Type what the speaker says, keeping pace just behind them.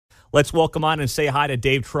Let's welcome on and say hi to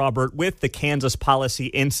Dave Trabert with the Kansas Policy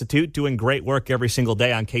Institute, doing great work every single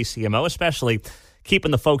day on KCMO, especially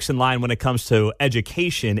keeping the folks in line when it comes to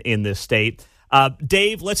education in this state.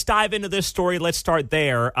 Dave, let's dive into this story. Let's start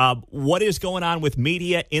there. What is going on with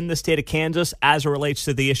media in the state of Kansas as it relates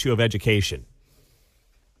to the issue of education?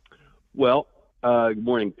 Well, good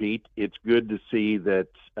morning, Pete. It's good to see that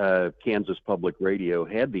Kansas Public Radio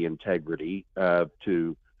had the integrity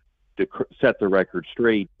to set the record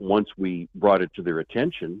straight once we brought it to their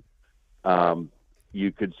attention.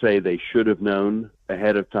 You could say they should have known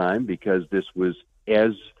ahead of time, because this was,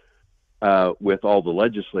 as with all the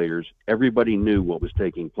legislators, everybody knew what was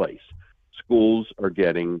taking place. Schools are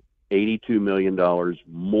getting $82 million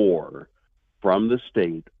more from the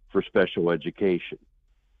state for special education.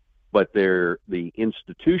 But the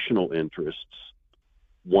institutional interests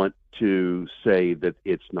want to say that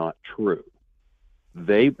it's not true.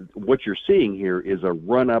 What you're seeing here is a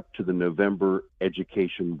run-up to the November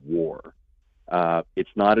education war. It's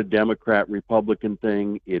not a Democrat-Republican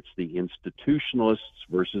thing. It's the institutionalists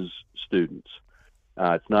versus students.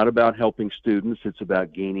 It's not about helping students. It's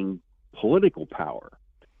about gaining political power.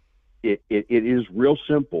 It is real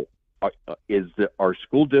simple. Are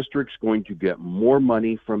school districts going to get more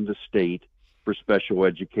money from the state for special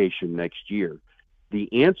education next year?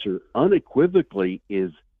 The answer unequivocally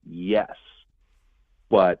is yes.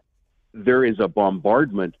 But there is a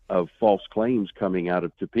bombardment of false claims coming out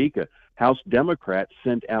of Topeka. House Democrats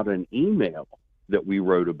sent out an email that we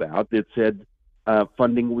wrote about that said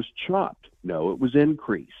funding was chopped. No, it was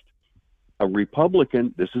increased. A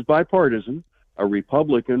Republican, this is bipartisan, a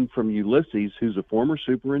Republican from Ulysses, who's a former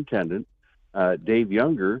superintendent, Dave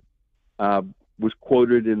Younger, was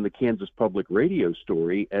quoted in the Kansas Public Radio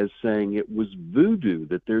story as saying it was voodoo,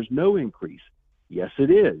 that there's no increase. Yes,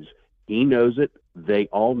 it is. He knows it. They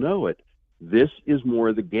all know it. This is more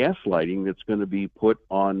of the gaslighting that's going to be put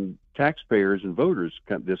on taxpayers and voters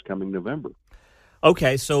this coming November.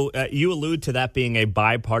 Okay, so you allude to that being a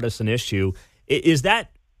bipartisan issue. Is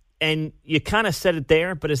that, and you kind of said it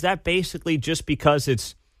there, but is that basically just because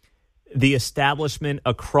it's the establishment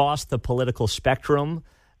across the political spectrum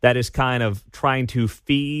that is kind of trying to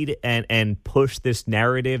feed and push this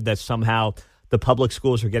narrative that somehow the public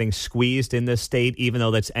schools are getting squeezed in this state, even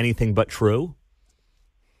though that's anything but true?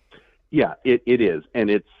 Yeah, it is, and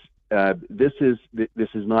this is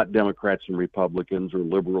not Democrats and Republicans or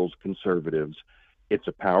liberals, conservatives. It's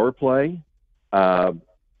a power play.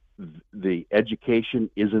 The education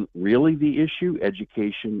isn't really the issue.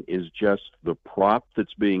 Education is just the prop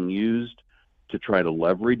that's being used to try to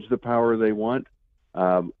leverage the power they want.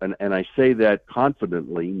 And I say that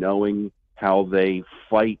confidently, knowing how they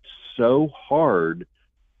fight so hard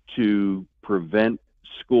to prevent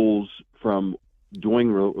schools from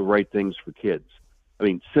doing the right things for kids. I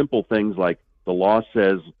mean, simple things like the law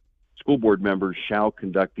says school board members shall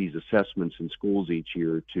conduct these assessments in schools each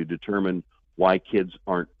year to determine why kids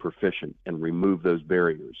aren't proficient and remove those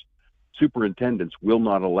barriers. Superintendents will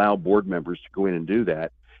not allow board members to go in and do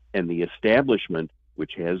that. And the establishment,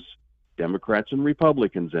 which has Democrats and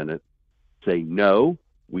Republicans in it, say, no,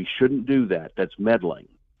 we shouldn't do that. That's meddling.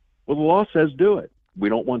 Well, the law says do it. We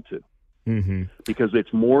don't want to. Mm-hmm. Because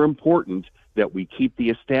it's more important that we keep the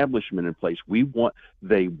establishment in place.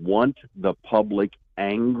 They want the public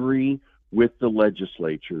angry with the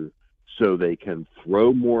legislature so they can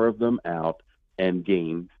throw more of them out and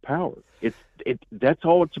gain power. That's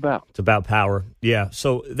all it's about. It's about power. Yeah.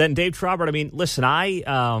 So then, Dave Trabert, I mean, listen, I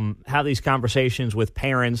have these conversations with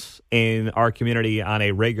parents in our community on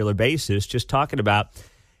a regular basis, just talking about,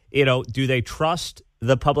 do they trust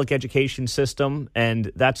the public education system?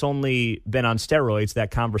 And that's only been on steroids, that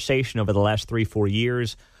conversation over the last 3-4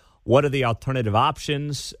 years. What are the alternative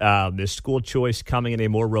options? Is school choice coming in a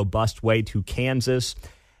more robust way to Kansas?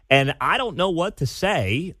 And I don't know what to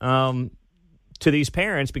say to these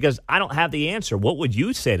parents because I don't have the answer. What would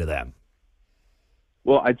you say to them?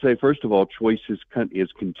 Well, I'd say, first of all, choice is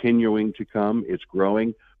continuing to come. It's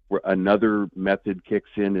growing. Another method kicks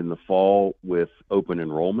in the fall with open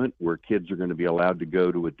enrollment, where kids are going to be allowed to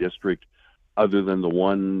go to a district other than the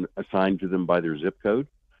one assigned to them by their zip code,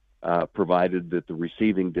 provided that the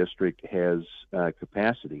receiving district has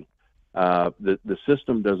capacity. The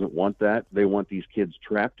system doesn't want that. They want these kids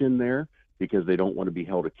trapped in there because they don't want to be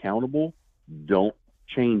held accountable. Don't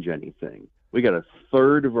change anything. We got a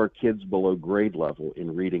third of our kids below grade level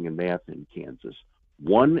in reading and math in Kansas.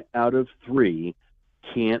 1 out of 3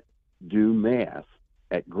 can't do math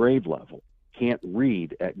at grade level, can't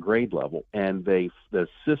read at grade level, and the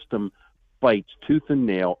system fights tooth and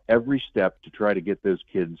nail every step to try to get those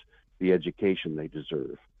kids the education they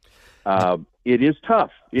deserve. It is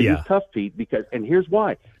tough. It is Yeah. tough, Pete, and here's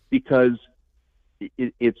why. Because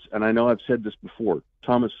it's, and I know I've said this before,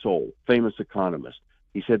 Thomas Sowell, famous economist,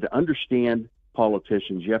 he said to understand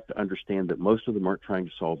politicians, you have to understand that most of them aren't trying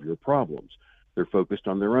to solve your problems. They're focused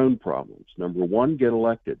on their own problems. Number one, get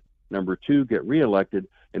elected. Number two, get reelected.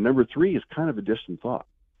 And number three is kind of a distant thought.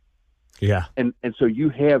 Yeah. And so you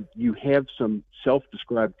have some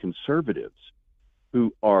self-described conservatives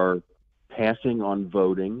who are passing on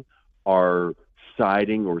voting, are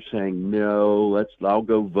siding or saying, no, I'll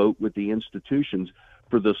go vote with the institutions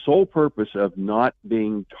for the sole purpose of not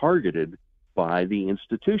being targeted by the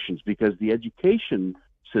institutions, because the education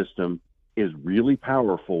system is really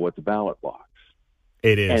powerful with the ballot box.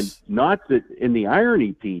 It is. And not that, and the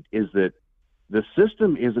irony, Pete, is that the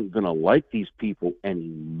system isn't going to like these people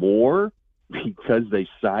anymore because they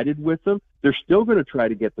sided with them. They're still going to try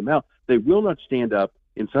to get them out. They will not stand up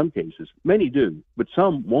in some cases. Many do, but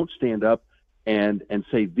some won't stand up and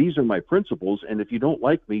say, these are my principles, and if you don't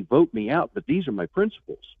like me, vote me out, but these are my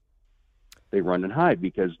principles. They run and hide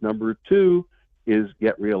because number two is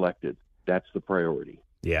get reelected. That's the priority.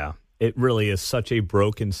 Yeah, it really is such a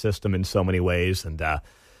broken system in so many ways. And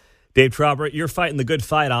Dave Trabert, you're fighting the good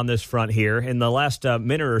fight on this front here. In the last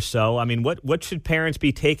minute or so, I mean, what should parents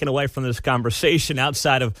be taking away from this conversation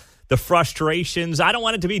outside of the frustrations? I don't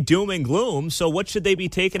want it to be doom and gloom. So what should they be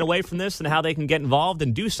taking away from this and how they can get involved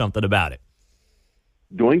and do something about it?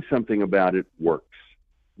 Doing something about it works.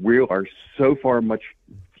 We are so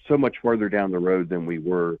much farther down the road than we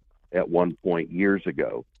were at one point years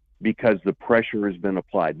ago because the pressure has been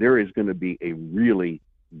applied. There is going to be a really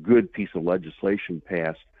good piece of legislation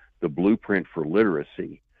passed, the Blueprint for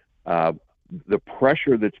Literacy. The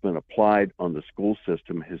pressure that's been applied on the school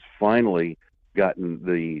system has finally gotten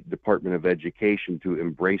the Department of Education to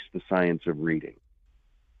embrace the science of reading.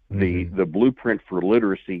 Mm-hmm. The Blueprint for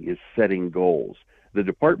Literacy is setting goals. The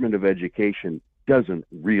Department of Education doesn't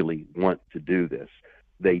really want to do this.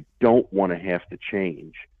 They don't want to have to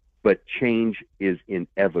change, but change is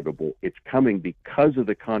inevitable. It's coming because of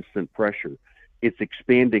the constant pressure. It's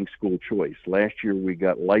expanding school choice. Last year we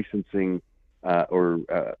got licensing,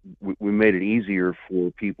 we made it easier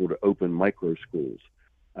for people to open micro schools.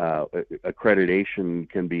 Accreditation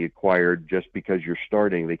can be acquired just because you're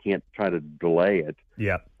starting. They can't try to delay it.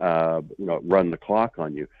 Yeah. Run the clock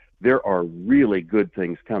on you. There are really good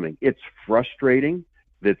things coming. It's frustrating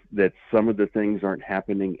that some of the things aren't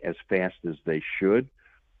happening as fast as they should,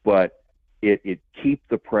 but it keep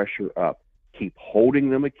the pressure up, keep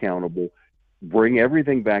holding them accountable, bring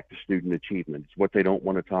everything back to student achievement. It's what they don't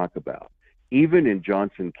want to talk about. Even in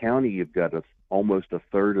Johnson County, you've got almost a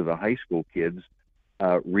third of the high school kids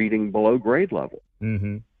reading below grade level.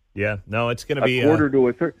 Mm-hmm. Yeah, no, it's going to be a quarter to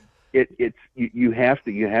a third. You have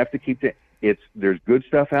to keep that. There's good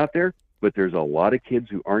stuff out there, but there's a lot of kids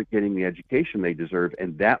who aren't getting the education they deserve,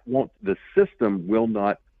 and the system will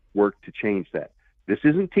not work to change that. This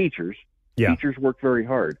isn't teachers. Yeah. Teachers work very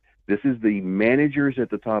hard. This is the managers at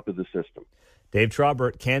the top of the system. Dave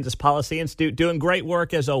Trabert, Kansas Policy Institute, doing great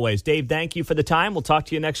work as always. Dave, thank you for the time. We'll talk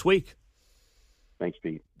to you next week. Thanks,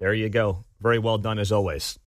 Pete. There you go. Very well done as always.